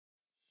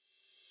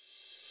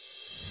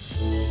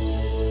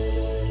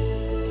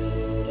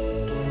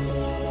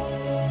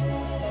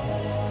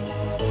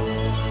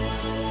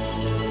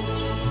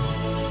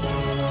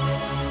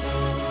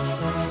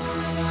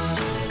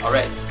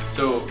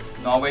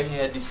now we're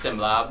here at the Sim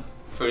Lab,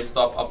 first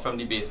stop up from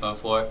the basement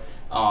floor.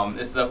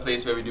 This is a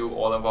place where we do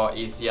all of our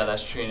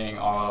ACLS training,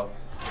 our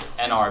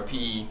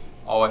NRP,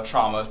 our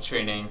trauma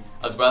training,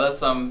 as well as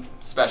some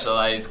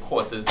specialized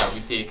courses that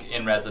we take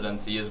in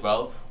residency as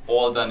well,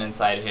 all done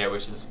inside here,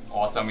 which is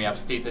awesome. We have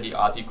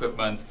state-of-the-art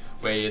equipment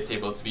where it's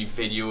able to be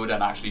videoed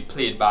and actually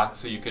played back,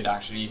 so you could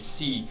actually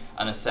see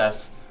and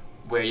assess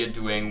where you're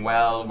doing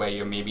well, where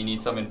you maybe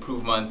need some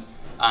improvement,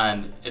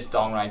 and it's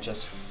downright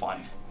just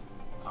fun.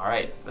 All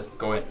right, let's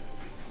go in.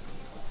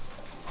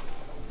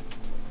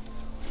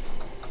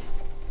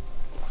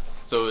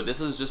 So this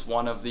is just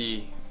one of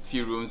the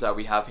few rooms that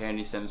we have here in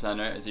the Sim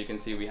Center. As you can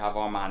see, we have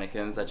our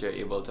mannequins that you're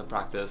able to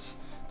practice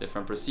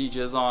different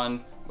procedures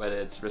on, whether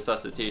it's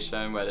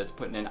resuscitation, whether it's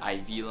putting in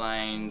IV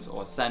lines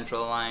or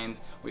central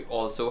lines. We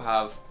also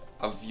have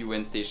a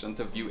viewing station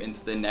to view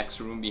into the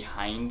next room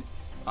behind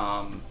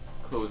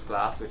closed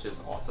glass, which is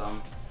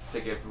awesome,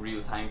 to give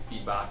real-time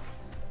feedback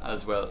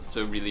as well,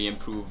 to really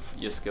improve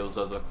your skills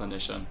as a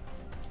clinician.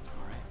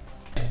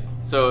 Alright.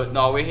 So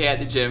now we're here at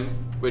the gym,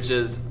 which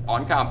is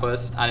on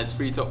campus, and it's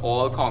free to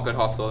all Concord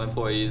Hospital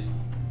employees,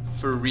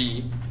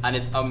 free, and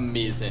it's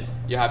amazing.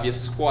 You have your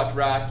squat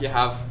rack, you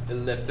have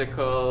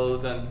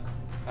ellipticals and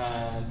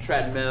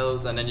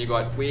treadmills, and then you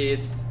got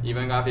weights, you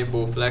even have your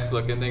Bowflex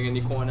looking thing in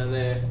the corner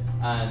there,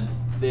 and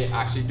they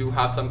actually do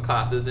have some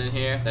classes in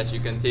here that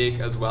you can take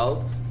as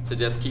well to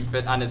just keep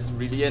fit. And it's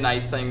really a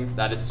nice thing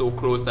that it's so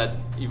close that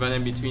even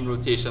in between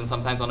rotations,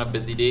 sometimes on a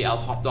busy day, I'll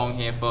hop down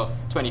here for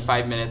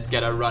 25 minutes,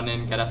 get a run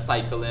in, get a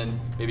cycle in,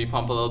 maybe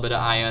pump a little bit of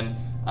iron,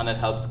 and it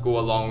helps go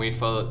a long way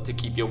to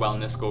keep your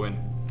wellness going.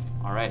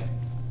 All right.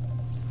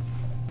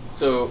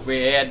 So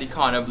we're here at the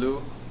Corner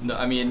Blue.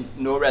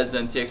 No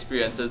residency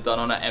experience is done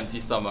on an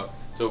empty stomach.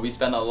 So we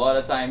spend a lot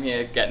of time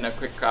here getting a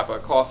quick cup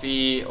of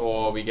coffee,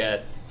 or we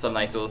get some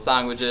nice little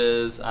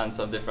sandwiches and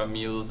some different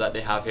meals that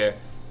they have here.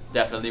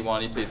 Definitely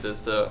one of the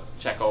places to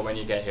check out when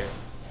you get here.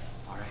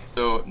 Alright.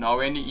 So now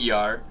we're in the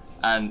ER,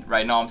 and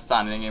right now I'm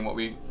standing in what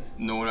we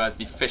know as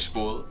the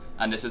fishbowl,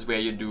 and this is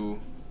where you do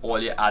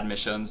all your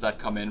admissions that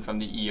come in from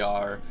the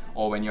ER,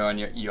 or when you're on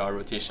your ER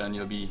rotation,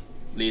 you'll be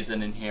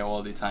lazing in here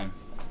all the time.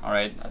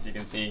 Alright, as you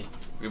can see,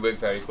 we work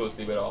very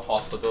closely with our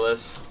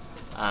hospitalists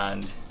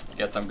and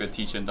get some good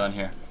teaching done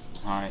here.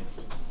 Alright.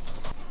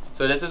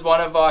 So this is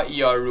one of our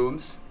ER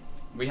rooms.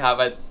 We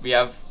have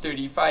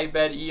 35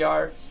 bed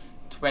ER.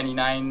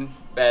 29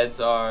 beds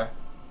are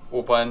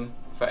open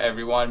for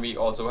everyone. We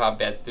also have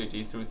beds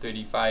 30 through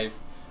 35,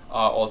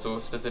 also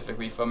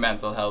specifically for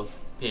mental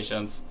health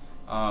patients.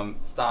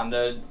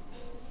 Standard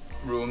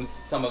rooms,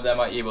 some of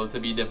them are able to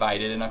be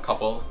divided in a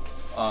couple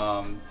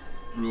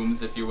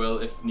rooms, if you will,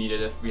 if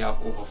needed, if we have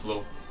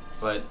overflow.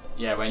 But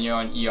yeah, when you're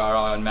on ER or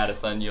on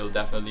medicine, you'll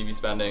definitely be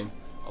spending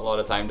a lot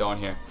of time down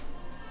here.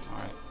 All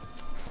right.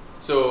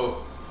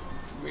 So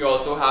we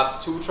also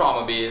have 2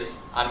 trauma bays,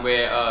 and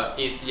we're a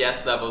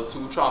ACS level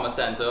 2 trauma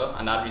center,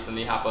 and that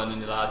recently happened in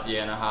the last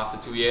 1.5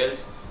 to 2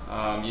 years.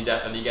 You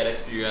definitely get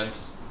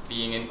experience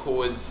being in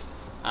codes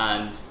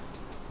and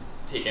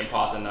taking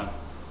part in them.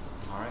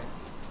 Alright.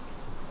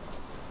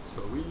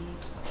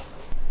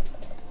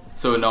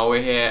 So now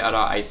we're here at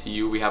our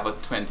ICU. We have a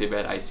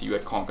 20-bed ICU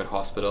at Concord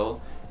Hospital,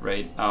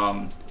 right?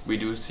 We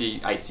do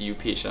see ICU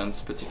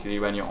patients, particularly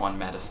when you're on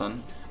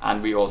medicine,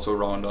 and we also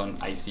round on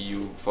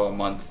ICU for a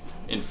month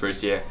in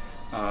first year.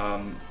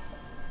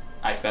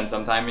 I spent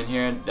some time in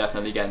here,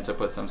 definitely getting to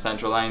put some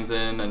central lines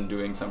in and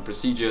doing some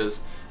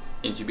procedures,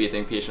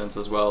 intubating patients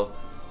as well.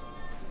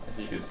 As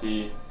you can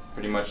see,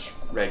 pretty much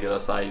regular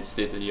size,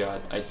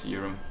 state-of-the-art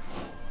ICU room.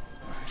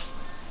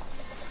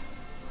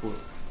 Cool.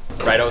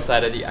 Right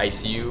outside of the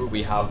ICU,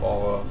 we have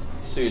our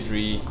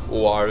surgery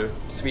OR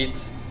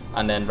suites,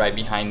 and then right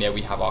behind there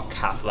we have our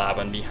cath lab,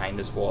 and behind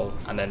this wall,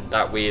 and then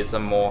that way is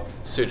some more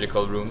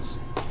surgical rooms.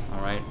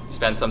 Alright, you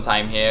spend some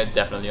time here,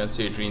 definitely on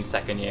surgery in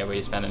second year, where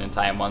you spend an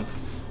entire month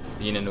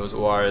being in those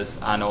ORs,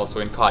 and also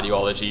in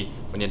cardiology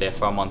when you're there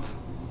for a month.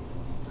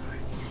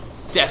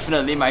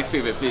 Definitely my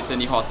favorite place in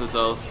the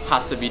hospital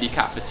has to be the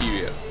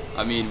cafeteria.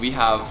 I mean, we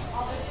have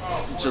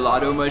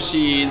gelato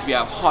machines, we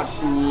have hot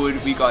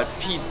food, we got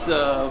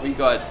pizza, we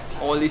got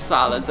all the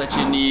salads that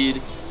you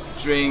need,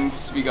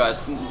 drinks, we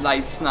got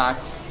light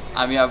snacks,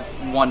 and we have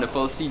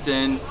wonderful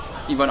seating,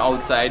 even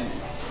outside.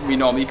 We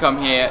normally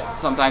come here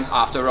sometimes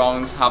after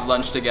rounds, have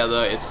lunch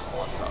together. It's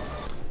awesome.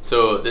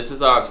 So this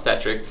is our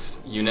obstetrics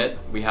unit.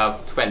 We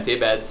have 20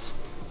 beds,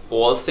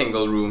 all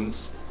single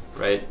rooms,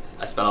 right?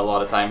 I spend a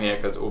lot of time here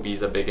because OB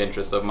is a big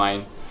interest of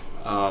mine.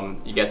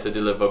 You get to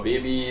deliver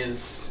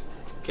babies,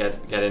 get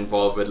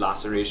involved with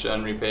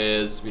laceration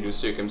repairs, we do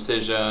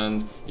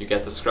circumcisions, you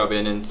get to scrub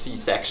in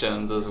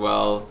C-sections as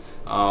well.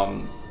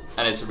 And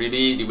it's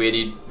really, the way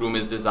the room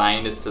is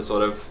designed is to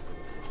sort of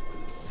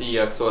see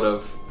a sort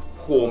of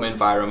home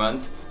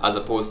environment as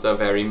opposed to a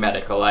very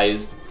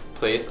medicalized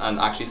place. And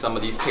actually some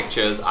of these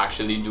pictures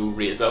actually do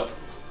raise up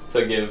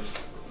to give,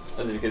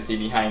 as you can see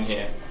behind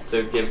here,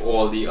 to give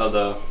all the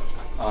other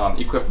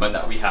equipment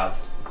that we have.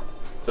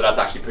 So that's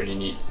actually pretty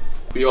neat.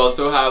 We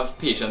also have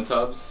patient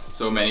tubs,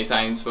 so many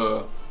times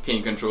for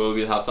pain control.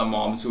 We'll have some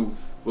moms who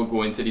will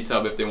go into the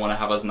tub if they want to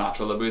have as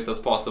natural a birth as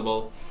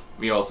possible.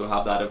 We also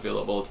have that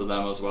available to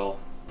them as well.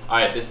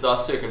 Alright, this is our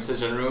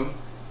circumcision room,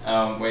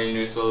 where your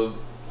nurse will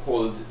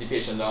hold the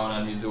patient down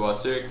and we do our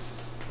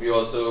circs. We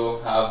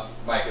also have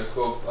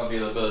microscope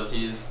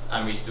availabilities,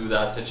 and we do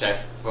that to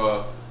check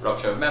for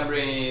rupture of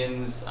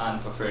membranes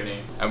and for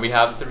ferning. And we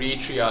have 3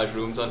 triage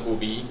rooms on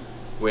OB,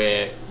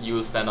 where you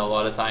will spend a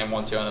lot of time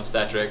once you're on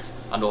obstetrics,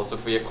 and also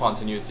for your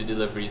continuity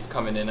deliveries,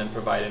 coming in and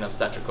providing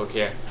obstetrical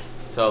care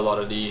to a lot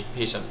of the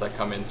patients that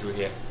come in through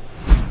here.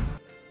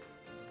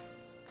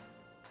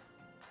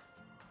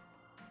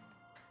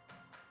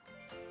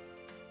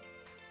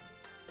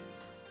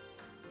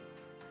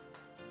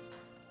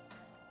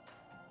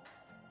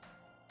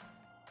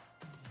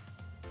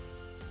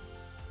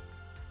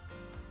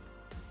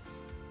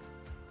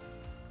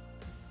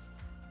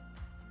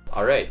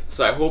 Alright,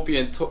 so I hope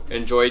you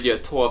enjoyed your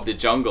tour of the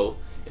jungle.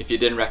 If you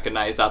didn't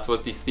recognize, that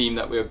was the theme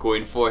that we were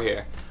going for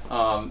here.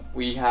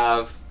 We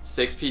have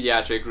 6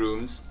 pediatric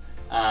rooms,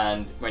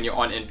 and when you're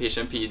on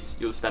inpatient peds,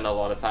 you'll spend a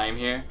lot of time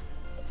here.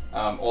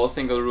 All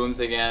single rooms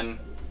again,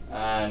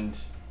 and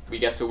we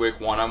get to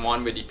work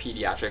one-on-one with the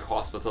pediatric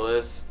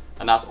hospitalists,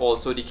 and that's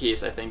also the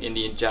case, I think, in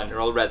the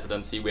general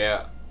residency,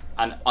 where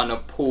an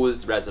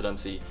unopposed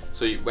residency.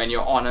 So when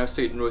you're on a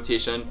certain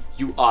rotation,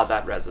 you are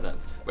that resident.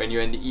 When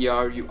you're in the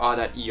ER, you are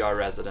that ER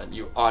resident.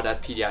 You are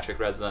that pediatric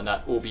resident,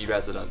 that OB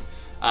resident.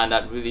 And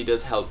that really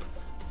does help.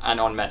 And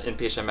on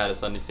inpatient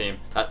medicine, the same.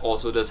 That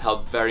also does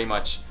help very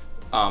much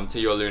to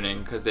your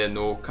learning, because there are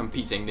no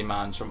competing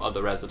demands from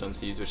other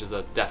residencies, which is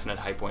a definite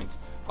high point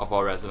of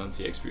our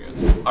residency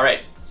experience.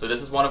 Alright, so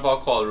this is one of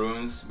our call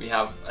rooms. We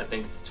have, I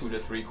think it's 2 to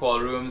 3 call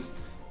rooms.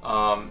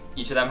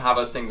 Each of them have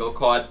a single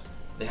cot.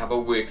 They have a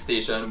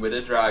workstation with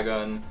a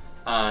dragon,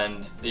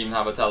 and they even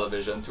have a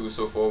television too,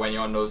 so for when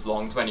you're on those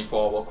long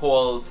 24-hour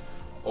calls,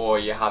 or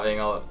you're having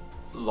a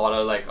lot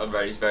of like a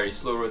very, very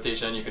slow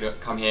rotation, you could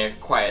come here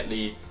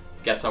quietly,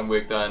 get some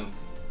work done,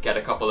 get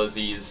a couple of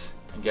Z's,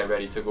 and get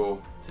ready to go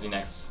to the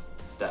next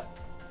step.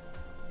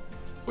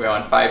 We're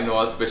on 5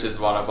 North, which is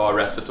one of our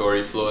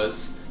respiratory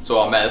floors. So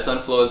our medicine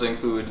floors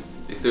include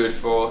the 3rd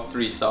floor,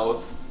 3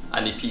 South,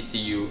 and the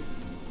PCU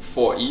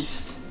 4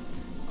 East,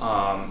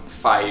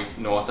 5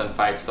 North and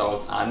 5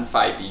 South, and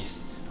 5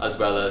 East, as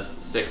well as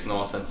 6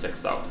 North and 6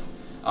 South.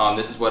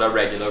 This is what a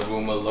regular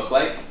room will look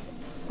like.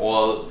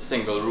 All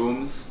single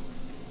rooms,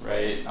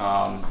 right?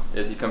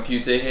 There's the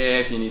computer here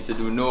if you need to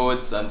do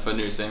notes, and for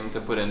nursing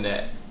to put in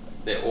their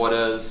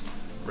orders,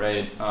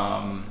 right?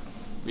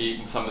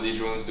 Some of these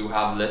rooms do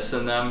have lifts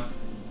in them.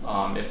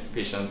 If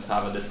patients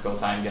have a difficult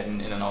time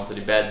getting in and out of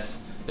the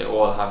beds, they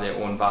all have their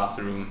own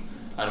bathroom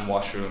and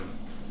washroom.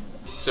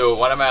 So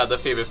one of my other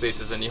favorite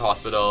places in the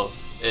hospital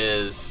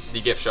is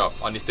the gift shop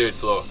on the 3rd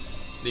floor.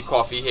 The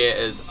coffee here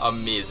is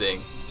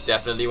amazing.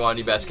 Definitely one of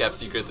the best kept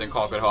secrets in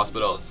Concord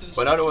Hospital.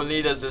 But not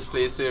only does this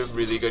place serve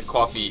really good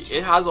coffee,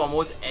 it has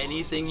almost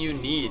anything you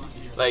need.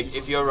 Like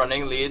if you're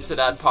running late to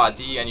that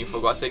party and you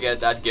forgot to get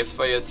that gift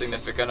for your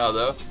significant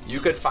other, you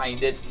could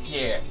find it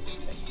here.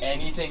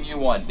 Anything you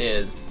want.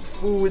 There's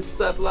food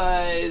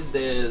supplies,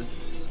 there's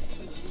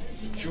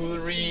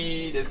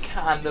jewelry, there's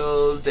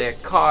candles, there are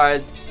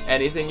cards,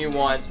 anything you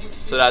want.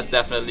 So that's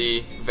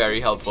definitely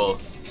very helpful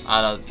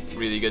and a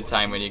really good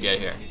time when you get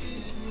here.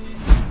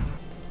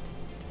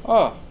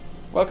 Oh,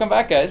 welcome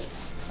back guys.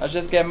 I was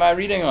just getting my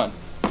reading on.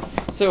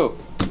 So,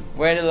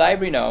 we're in the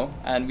library now,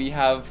 and we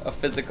have a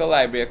physical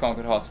library at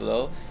Concord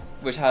Hospital,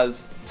 which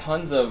has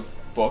tons of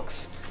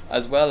books,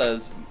 as well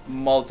as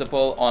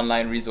multiple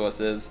online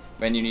resources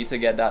when you need to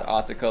get that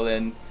article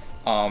in,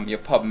 your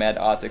PubMed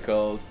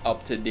articles,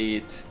 up to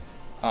date,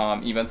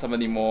 even some of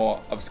the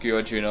more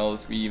obscure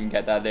journals, we even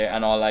get that there,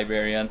 and our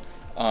librarian,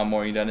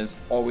 Maureen Dunn, is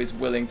always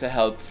willing to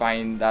help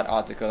find that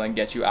article and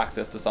get you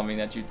access to something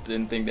that you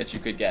didn't think that you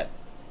could get.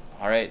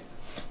 Alright,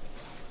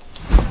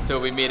 so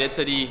we made it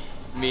to the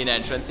main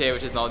entrance here,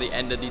 which is now the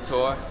end of the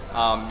tour.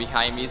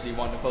 Behind me is the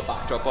wonderful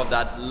backdrop of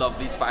that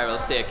lovely spiral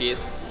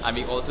staircase, and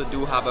we also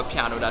do have a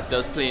piano that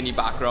does play in the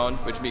background,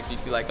 which makes me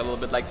feel like a little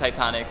bit like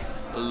Titanic.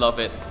 Love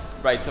it.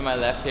 Right to my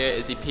left here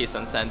is the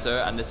Patient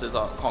Center, and this is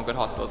our Concord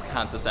Hospital's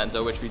Cancer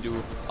Center, which we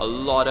do a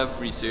lot of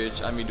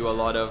research and we do a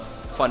lot of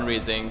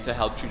fundraising to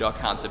help treat our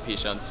cancer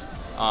patients,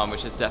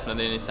 which is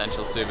definitely an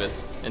essential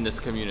service in this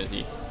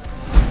community.